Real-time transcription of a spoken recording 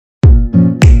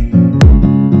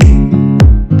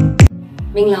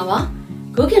မင်္ဂလာပါ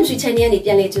Go Chemistry Channel နဲ့ပြ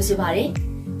န်လည်ကြိုဆိုပါရစေ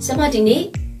။ဆမဒီနေ့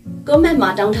comment မှာ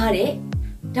တောင်းထားတဲ့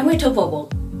ဓာတ်ငွေ့ထုတ်ဖော်ပုံ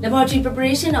Laboratory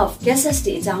Preparation of Gases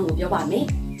တွေအကြောင်းကိုပြောပါမယ်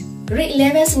။ Grade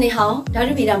 11 စနစ်ဟောင်းဓာ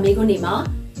တ်ဗေဒမေးခွန်းတွေမှာ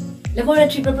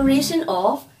Laboratory Preparation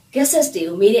of Gases တွေ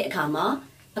ကိုမေးတဲ့အခါမှာ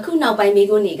အခုနောက်ပိုင်းမေး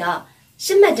ခွန်းတွေကရှ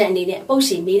င်းမှတ်တမ်းအနေနဲ့အပုတ်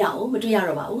ရှည်မေးတာကိုမတွေ့ရ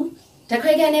တော့ပါဘူး။ဓာတ်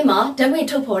ခွဲခန်းထဲမှာဓာတ်ငွေ့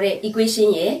ထုတ်ဖော်တဲ့ equation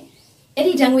ရဲ့အဲ့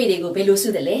ဒီဓာတ်ငွေ့တွေကိုဘယ်လိုစု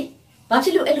သလဲ။ဘာဖြ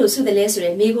စ်လို့အဲ့လိုစုသလဲဆို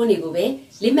တဲ့မေးခွန်းတွေကိုပဲ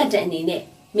လေးမှတ်တမ်းအနေနဲ့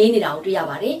မေးနေတာကိုတွေ့ရ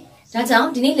ပါတယ်။ဒါကြောင့်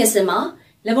ဒီနေ့ lesson မှာ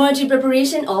laboratory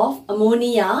preparation of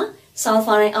ammonia,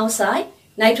 sulfur dioxide,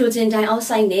 nitrogen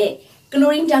dioxide နဲ့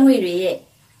chlorine ဓာတ်ငွေ့တွေရဲ့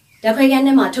ဓာတ်ခွဲခန်း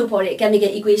ထဲမှာထုတ်ဖော်တဲ့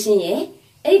chemical equation ရဲ့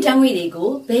အဲ့ဒီဓာတ်ငွေ့တွေကို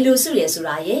ဘယ်လိုစုလဲဆို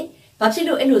တာရဲ့ဘာဖြစ်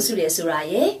လို့အဲ့လိုစုလဲဆိုတာ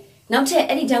ရဲ့နောက်ထပ်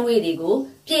အဲ့ဒီဓာတ်ငွေ့တွေကို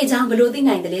ပြည့်ချောင်းဘယ်လိုသိ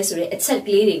နိုင်တယ်လဲဆိုတဲ့အချက်က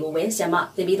လေးတွေကိုပဲဆရာမ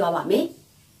သင်ပေးသွားပါမယ်။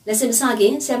 lesson စခ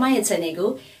င်ဆရာမရဲ့ channel ကို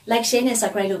like share နဲ့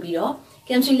subscribe လုပ်ပြီးတော့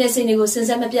chemistry lesson တွေကိုစဉ်ဆ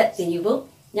က်မပြတ်သင်ယူဖို့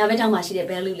ညဘက်တောင်မှရှိတဲ့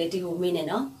bell လေးတီးဖို့မေးနေ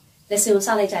နော် lesson ကိုစ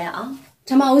လိုက်ကြရအောင်ပထ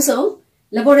မဦးဆုံး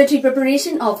laboratory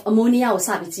preparation of ammonia ကိုစ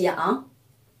ပြီးကြည့်ရအောင်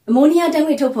ammonia ဓာတ်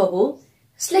ငွေ့ထုတ်ဖော်ဖို့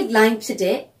slick line ဖြစ်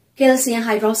တဲ့ calcium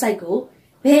hydroxide ကို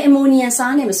ဘယ် ammonia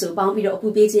စားနဲ့မဆိုပေါင်းပြီးတော့အပူ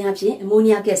ပေးခြင်းအပြင်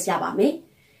ammonia gas ရပါမယ်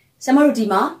ဆရာမတို့ဒီ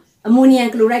မှာ ammonium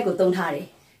chloride ကိုသုံးထားတယ်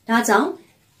ဒါကြောင့်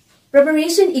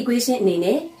preparation equation အနေ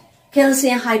နဲ့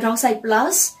calcium hydroxide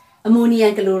plus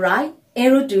ammonium chloride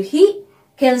arrow to heat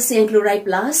calcium chloride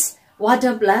plus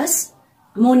water plus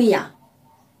ammonia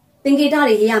သင်္ကေတ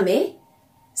တွေရေးရမယ်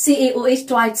CaOH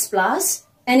twice plus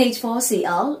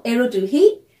NH4Cl arrow to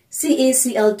heat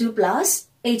CaCl2 plus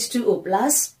H2O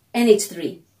plus NH3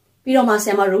 ပြီးတော့မှဆ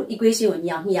ရာမတို့ equation ကို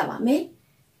ညှောင်းညှိရပါမယ်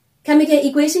chemical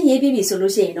equation ရေးပြီးပြီဆို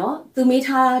လို့ရှိရင်တော့သူမေး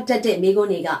ထားတတ်တဲ့မေးခွန်း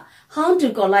တွေက how to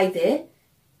collect the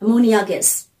ammonia gas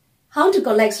how to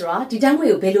collect ဆိုတာဒီဓာတ်ငွေ့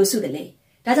ကိုဘယ်လိုစုတယ်လဲ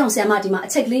ဒါကြောင့်ဆရာမဒီမှာအ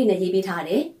ချက်ကလေးနဲ့ရေးပေးထားတ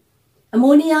ယ်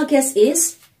ammonia gas is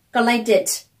collected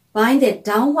by the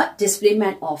downward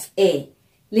displacement of air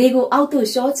လေကိုအောက်သို့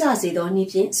လျှောကျစေသောနည်း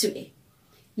ဖြင့်စုတယ်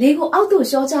လေကိုအောက်သို့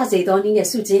လျှောကျစေသောနည်းနဲ့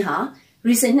စုခြင်းဟာ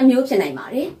reason 2မျိုးဖြစ်နိုင်ပါ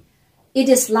တယ် it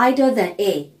is lighter than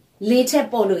air လေထက်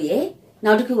ပေါ့လို့ရဲ့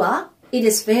နောက်တစ်ခုက it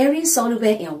is very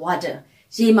soluble in water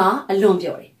ရေမှာအလွန်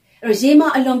ပျော်တယ်အဲ့တော့ရေမှာ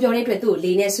အလွန်ပျော်တဲ့အတွက်သူ့ကို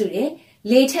လေနဲ့စုတယ်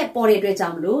လေထက်ပေါ့တဲ့အတွက်ကြော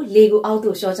င့်မလို့လေကိုအောက်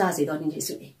သို့လျှောကျစေသောနည်းနဲ့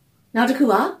စုတယ်နောက်တစ်ခု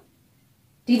က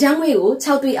ဒီဓာတ်ငွေ့ကို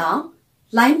6တွေ့အောင်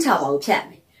lime tower ကိုဖြတ်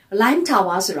မယ် lime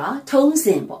tower ဆိုတာထုံးစ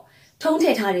င်ပေါ့ထုံးထ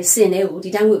ည့်ထားတဲ့စင်တွေကိုဒီ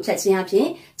ဓာတ်ငွေ့ကိုဖြတ်ခြင်းအပြင်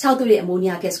6တွေ့တဲ့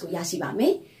ammonia gas ကိုရရှိပါမ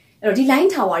ယ်အဲ့တော့ဒီ lime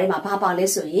tower ထဲမှာဘာပါလဲ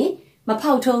ဆိုရင်မ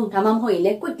ဖောက်ထုံးဒါမှမဟုတ်ရင်လ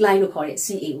ည်း quick line လို့ခေါ်တဲ့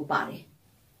Ca ကိုပါတယ်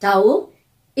ဒါကို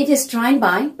it is joined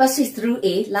by passes through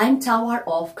a lime tower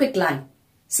of quick line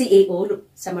CaO လို့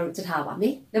ဆရာမတို့ကြားထားပါမ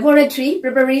ယ် laboratory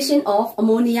preparation of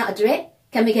ammonia အတွက်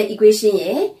chemical equation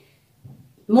ရဲ့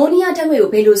ammonia ဓာတ်ငွေ့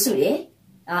ကိုဘယ်လိုစုလဲ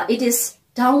it is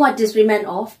downward displacement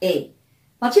of air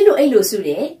ဘာဖြစ်လို့အဲ့လိုစု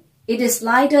လဲ it is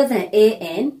lighter than air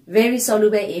and very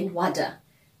soluble in water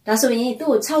ဒါဆိုရင်သူ့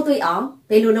ကို6တွေ့အောင်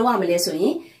ဘယ်လိုလုပ်ရမလဲဆိုရ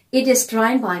င် it is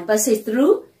joined by passes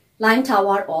through lime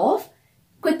tower of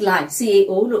quick line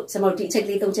CaO လို့ဆရာမတို့ဒီအချက်က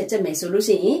လေး3ချက်ချက်မယ်ဆိုလို့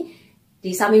ရှိရင်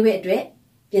ဒီစာမေးပွဲအတွက်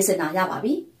ပြင်ဆင်တာရပါ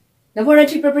ပြီ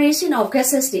laboratory preparation of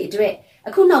gases တွေအတွက်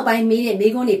အခုနောက်ပိုင်းမေးတဲ့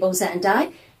မေးခွန်းတွေပုံစံအတိုင်း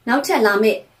နောက်ထပ်လာမ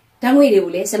ယ့်ဓာတ်ငွေ့တွေ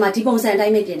ကိုလည်းဆရာမဒီပုံစံအတို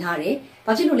င်းပဲပြင်ထားတယ်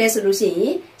ဘာဖြစ်လို့လဲဆိုလို့ရှိရ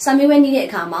င်စာမေးပွဲနည်းတဲ့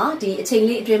အခါမှာဒီအချိန်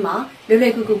လေးအတွင်းမှာလွယ်လွ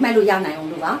ယ်ကူကူမှတ်လို့ရနိုင်အောင်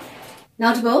လို့ပါနော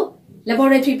က်တစ်ပုဒ်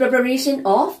laboratory preparation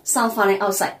of sulfur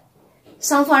dioxide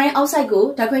sulfur dioxide ကို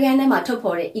ဓာတ်ခွဲခန်းထဲမှာထုတ်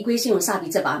ဖော်တဲ့ equation ကိုစ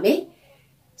ပြီးချက်ပါမယ်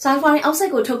sulfur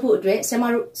dioxide ကိုထုတ်ဖို့အတွက်ဆရာမ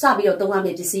တို့စပြီးတော့သုံးရမ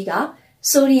ယ့်ပစ္စည်းက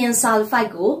sodium sulfide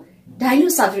ကို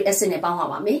dilute sulfuric acid နဲ့ပေါင်းရ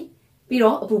ပါမယ်ပြီး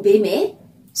တော့အပူပေးမယ်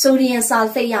sodium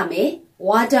sulfate ရမယ်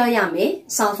water ရမယ်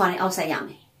sulfur dioxide ရမ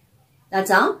ယ်ဒါ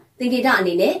ကြောင့်သင်္ကေတအ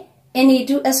နေနဲ့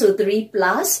Na2SO3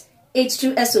 plus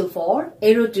H2SO4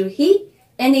 arrow to heat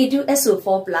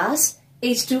Na2SO4 plus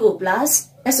H2O plus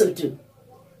SO2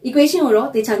 equation ကိုတော့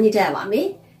သေချာညှိတတ်ရပါမယ်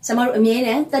ဆရာမတို့အမြဲတ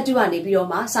မ်းသတ္တုကနေပြီးတော့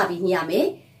မှစပြီးညှိရမယ်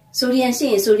sodium ရှိ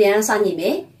ရင် sodium စညှိမ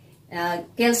ယ်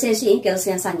calcium ရှိရင်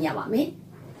calcium စညှိရပါမယ်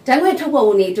ဓာတ်ငွေ့ထုတ်ဖော်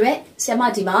ပုံတွေအတွက်ဆရာမ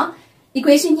ဒီမှာ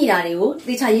equation ညှိတာတွေကို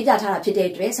သေချာရေးပြထားတာဖြစ်တဲ့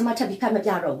အတွက်ဆရာမထပ်ပြီးဖတ်မပြ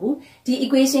တော့ဘူးဒီ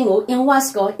equation ကို inverse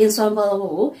ကို ensemble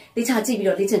ကိုသေချာကြည့်ပြီး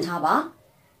တော့လေ့ကျင့်ထားပါ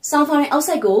sulfur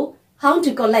dioxide ကို how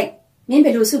to collect မင်းဘ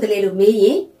ယ်လိုစုတယ်လဲလို့မေးရ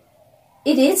င်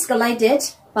it is collected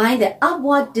by the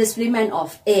upward displacement of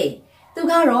air သူ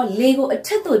ကတော့လေကိုအထ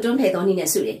က်သို့တွန်းထည့်သောနည်းနဲ့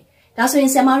စုတယ်ဒါဆိုရ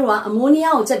င်ဆရာမတို့က ammonia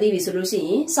ကိုချက်ပြီးပြီဆိုလို့ရှိရ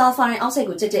င် sulfur dioxide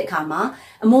ကိုချက်တဲ့အခါမှာ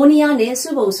ammonia နဲ့စု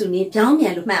ပုံစုနည်းပြောင်းပြ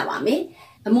န်လို့မှတ်ရပါမယ်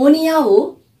ammonia ကို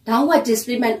downward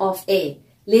displacement of air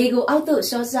လေကိုအောက်သို့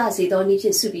လျှောကျစေသောနည်းဖြ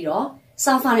င့်စုပြီးတော့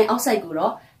sulfur dioxide ကို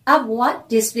တော့ upward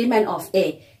displacement of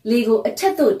air လေကိုအထ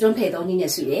က်သို့တွန်းထည့်သောနည်း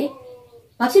နဲ့စုတယ်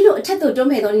။ဘာဖြစ်လို့အထက်သို့တွန်း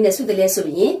ထည့်သောနည်းနဲ့စုတယ်လဲဆို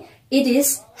ရင် It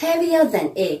is heavier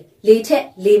than A.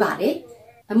 Later, labare.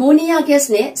 Ammonia gas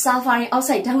ne sulfuric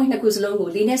oxide dangwe na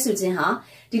kuzlongo line sujin ha.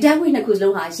 Di dangwe na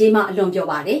kuzlong ha yema along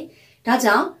yobare.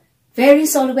 Daja very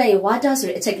soluble in water so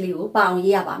exactly paong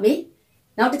ya ba me.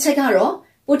 Now the check haro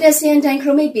potassium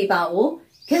dichromate paper o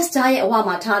gas diet awa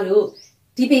ma tha lo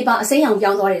di paper asay yang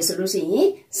pyaung twa de so lo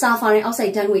sin sulfuric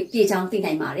oxide dangwe pye chang ti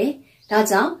nai mare.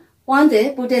 Daja one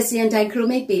the potassium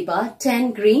dichromate paper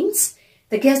 10 grains.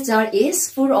 The gas jar is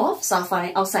full of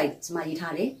sulfuric oxide. ဒီမှာရေး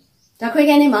ထားတယ်။ဒါခွဲ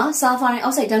ခန်းထဲမှာ sulfuric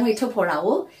oxide ဓာတ်ငွေ့ထုတ်ဖော်တာ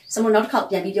ကိုစမနောက်တစ်ခေါက်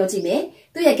ပြန်ပြီးပြောကြည့်မယ်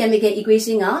။သူ့ရဲ့ chemical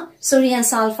equation က sodium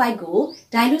sulfide ကို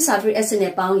dilute sulfuric acid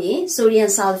နဲ့ပေါင်းရင် sodium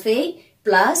sulfate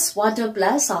plus water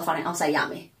plus sulfuric oxide ရ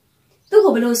မယ်။သူ့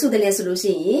ကိုဘယ်လိုစုတယ်လဲဆိုလို့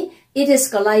ရှိရင် it is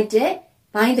collided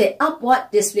by the upward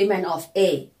displacement of A.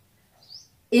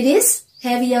 It is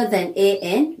heavier than A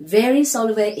and very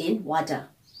soluble in water.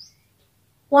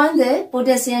 When the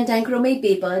potassium dichromate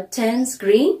paper turns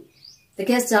green, the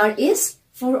gas jar is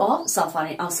full of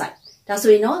sulfuric oxide. ဒါ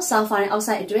ဆိုရင်တော့ sulfuric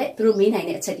oxide အတွက်သူတို့မေးနိုင်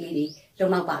တဲ့အချက်လေးတွေလုံ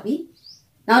လောက်ပါပြီ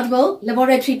။ Now about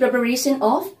laboratory preparation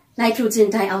of nitrogen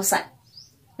dioxide.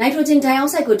 Nitrogen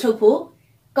dioxide ကိုထုတ်ဖို့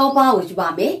copper ကိုယူပါ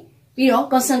မယ်။ပြီးတော့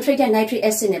concentrated nitric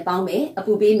acid နဲ့ပေါင်းမယ်။အ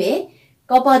ပူပေးမယ်။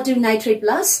 copper 2 nitrate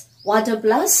plus water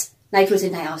plus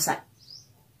nitrogen dioxide.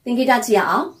 သင်္ကေတကြည့်ရ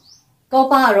အောင်။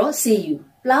 copper ကတော့ Cu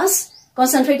plus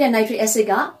concentrated nitric acid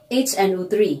က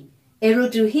HNO3 arrow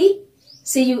to heat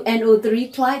CuNO3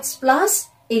 twice plus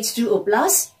H2O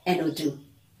plus NO2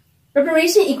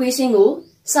 preparation equation ကို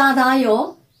စာသားရော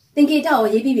သင်္ကေတရော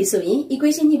ရေးပြီးပြီဆိုရင်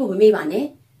equation ညှိဖို့မမေ့ပါနဲ့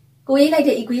ကိုရေးလိုက်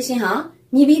တဲ့ equation ဟာ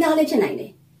ညှိပြီးသားလည်းဖြစ်နိုင်တ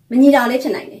ယ်မညှိတာလည်းဖြ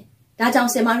စ်နိုင်တယ်ဒါကြော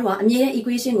င့်ဆင်မတို့ကအမြဲတမ်း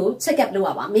equation ကို check up လုပ်ရ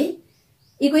ပါမယ်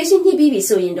equation ညှိပြီးပြီ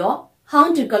ဆိုရင်တော့ how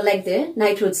to collect the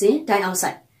nitrogen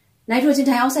dioxide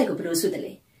ကိုဘယ်လိုစုတယ်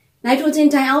လဲNitrogen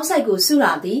dioxide ကိုစု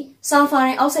တာဒီ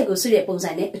sulfuric oxide ကိုစုတဲ့ပုံစံ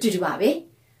နဲ့အတူတူပါပဲ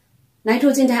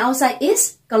Nitrogen dioxide is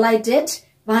collided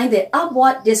by the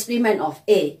upward displacement of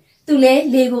A သူလဲ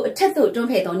လေကိုအထက်သို့တွန်း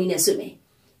ဖယ်သောနည်းနဲ့စုမယ်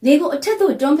လေကိုအထက်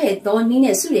သို့တွန်းဖယ်သောနည်း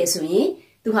နဲ့စုရဆိုရင်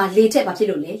သူဟာလေထက်ဘာဖြစ်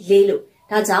လို့လဲလေးလို့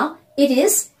ဒါကြောင့် it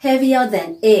is heavier than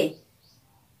A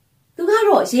သူက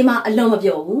တော့ရေမှာအလုံးမ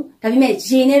ပြောဘူးဒါပေမဲ့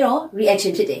ရေနဲ့တော့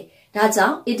reaction ဖြစ်တယ်ဒါကြော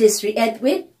င့် it is react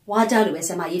with water လို့ပဲဆ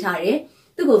က်မရေးထားတယ်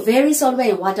သူကို very soluble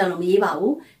in water လို့မရေးပါ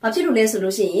ဘူး။ဘာဖြစ်လို့လဲဆို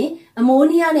လို့ရှိရင်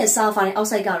ammonia နဲ့ sulfuric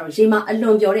oxide ကတော့ရေမှာအလွ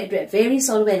န်ပျော်တဲ့အတွက် very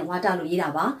soluble in water လို့ရေးတာ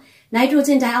ပါ။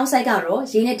 nitrogen dioxide ကတော့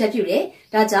ရေနဲ့ဓာတ်ပြုတယ်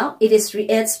။ဒါကြောင့် it is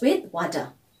reacts with water.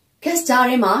 gas jar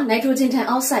ထဲမှာ nitrogen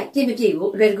dioxide ပြည့်မပြည့်ကို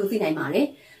အလွယ်တကူသိနိုင်ပါတယ်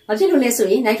။ဘာဖြစ်လို့လဲဆို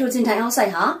ရင် nitrogen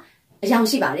dioxide ဟာအရောင်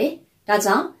ရှိပါတယ်။ဒါ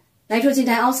ကြောင့် nitrogen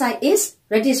dioxide is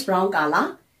reddish brown color.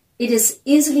 It is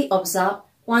easily observed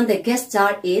when the gas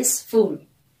jar is full.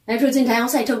 nitrogen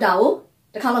dioxide ထုတ်တာကို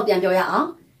တစ်ခါတော့ပြန်ပြောရအောင်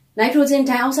nitrogen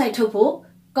dioxide ထုတ်ဖို့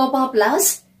copper plus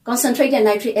concentrated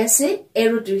nitric acid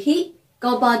arrow to heat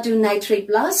copper 2 nitrate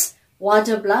plus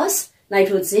water plus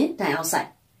nitrogen dioxide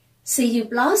Cu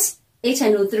plus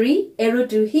HNO3 arrow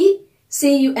to heat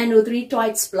CuNO3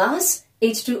 twice plus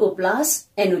H2O plus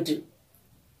NO2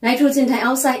 nitrogen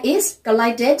dioxide is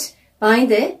collided by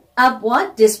the upward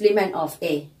displacement of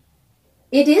A.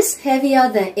 It is heavier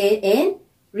than A and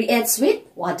reacts with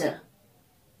water.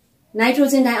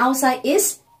 Nitrogen dioxide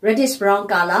is reddish brown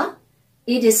color.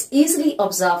 It is easily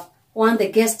observed when the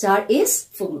gas jar is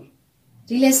full.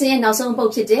 ဒီ lesson ရဲ့နောက်ဆုံးအပု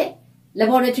တ်ဖြစ်တဲ့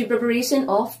laboratory preparation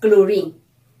of chlorine.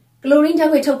 Chlorine ဓာ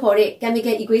တ်ငွေ့ထုတ်ဖော်တဲ့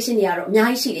chemical equation တွေကတော့အ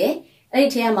များကြီးရှိတယ်။အဲ့ဒီ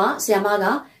ထဲမှာဆရာမက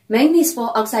manganese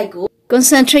 4 oxide ကို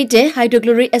concentrated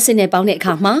hydrochloric acid နဲ့ပေါင်းတဲ့အ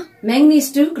ခါမှာ manganese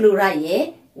 2 chloride ရဲ့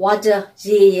water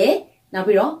ရေရဲ့နောက်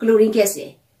ပြီးတော့ chlorine gas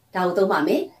ရဲ့ဒါကိုသုံးပါမ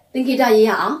ယ်။သင်္ကေတရေး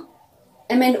ရအောင်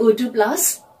MnO2 plus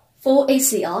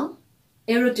 4HCl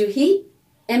arrow to heat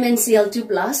MnCl2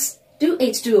 plus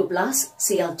 2H2O plus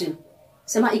Cl2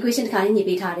 စမ equation တစ်ခါရေး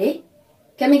ပေးထားတယ်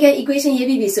chemical equation ရေး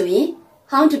ပြီးပြီဆိုရင်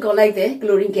how to collect the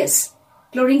chlorine gas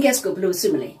ကိုဘယ်လိုစု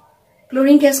မလဲ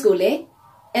chlorine gas ကိုလည်း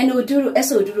NO2 တို့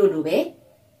SO2 တို့လိုပဲ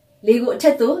လေကိုအထ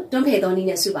က်သို့တွန်းဖယ်သောနည်း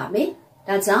နဲ့စုပါမယ်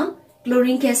ဒါကြောင့်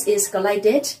chlorine gas is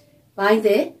collided by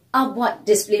the upward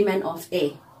displacement of A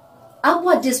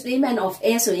upward displacement of A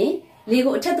ဆိုရင်လေ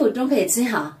ကိုအထက်သို့တွန်းဖယ်ခြ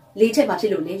င်းဟာလေထက်ဘာဖြ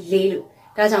စ်လို့လဲလေးလို့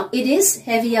ဒါကြောင့် it is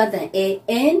heavier than A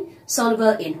and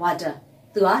soluble in water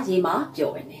သူကရေမှာ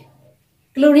ပျော်ဝင်တယ်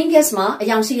chlorine gas မှာအ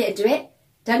ယောင်ရှိတဲ့အတွက်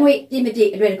ဓာတ်ငွေ့ပြည့်မပြ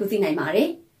ည့်အလွယ်တကူသိနိုင်ပါတယ်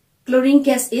chlorine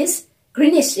gas is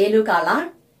greenish yellow color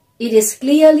it is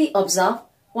clearly observed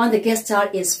when the gas jar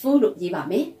is full လို့ရေးပါ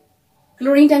မယ်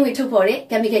chlorine ဓာတ်ငွေ့ထုတ်ဖော်တဲ့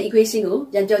chemical equation ကို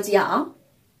ပြန်ပြောကြည့်ရအောင်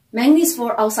manganese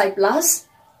 4 oxide plus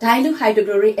dilute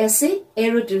hydrochloric acid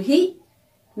arrow to heat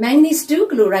manganese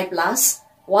 2 chloride plus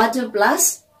water plus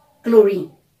chlorine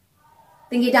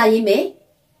သင်္ကေတရေးမယ်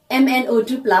MnO2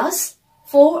 plus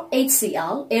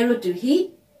 4HCl aero2 heat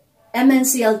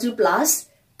MnCl2 plus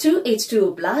 2H2O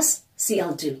plus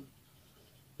Cl2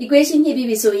 equation ညှိပြီး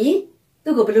ပြီဆိုရင်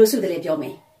သူ့ကိုဘယ်လိုစုတယ်လဲပြောမ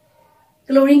ယ်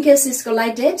Chlorine gas is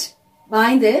collided by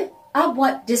the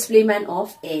upward displacement of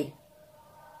air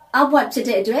upward ဖြစ်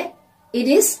တဲ့အတွက် it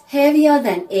is heavier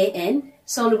than air and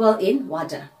soluble in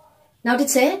water နောက်တ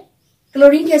စ်ချက်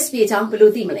chlorine gas ပြေချောင်းဘယ်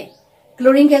လိုသိမလဲ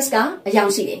chlorine gas ကအရော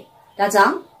င်ရှိတယ်ဒါကြော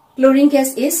င့် chlorine gas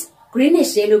is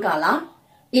greenish yellow color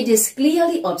it is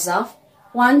clearly observed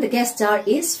when the gas jar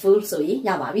is full ဆိုရင်ရ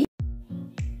ပါပြီ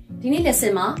ဒီနေ့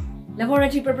lesson မှာ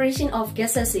laboratory preparation of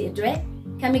gases တွေအတွက်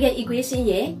chemical equation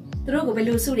ရဲ့သူတို့ကိုဘယ်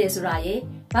လိုစုတယ်ဆိုတာရဲ့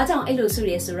ဘာကြောင့်အဲ့လိုစု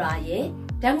တယ်ဆိုတာရဲ့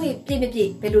ဓာတ်ငွေ့ပြည့်မပြည့်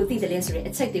ဘယ်လိုသိတယ်လဲဆိုတဲ့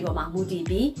အချက်တွေပေါ်မှာမူတည်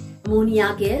ပြီး ammonia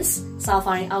gas,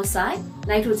 sulfuric oxide,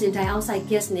 nitrogen dioxide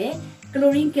gas နဲ့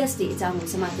chlorine gas တွေအကြောင်းကို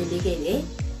ကျွန်မသင်ပေးခဲ့တယ်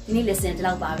ဒီနေ့ lesson ဒီ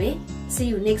လောက်ပါပဲ see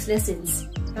you next lessons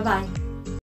bye bye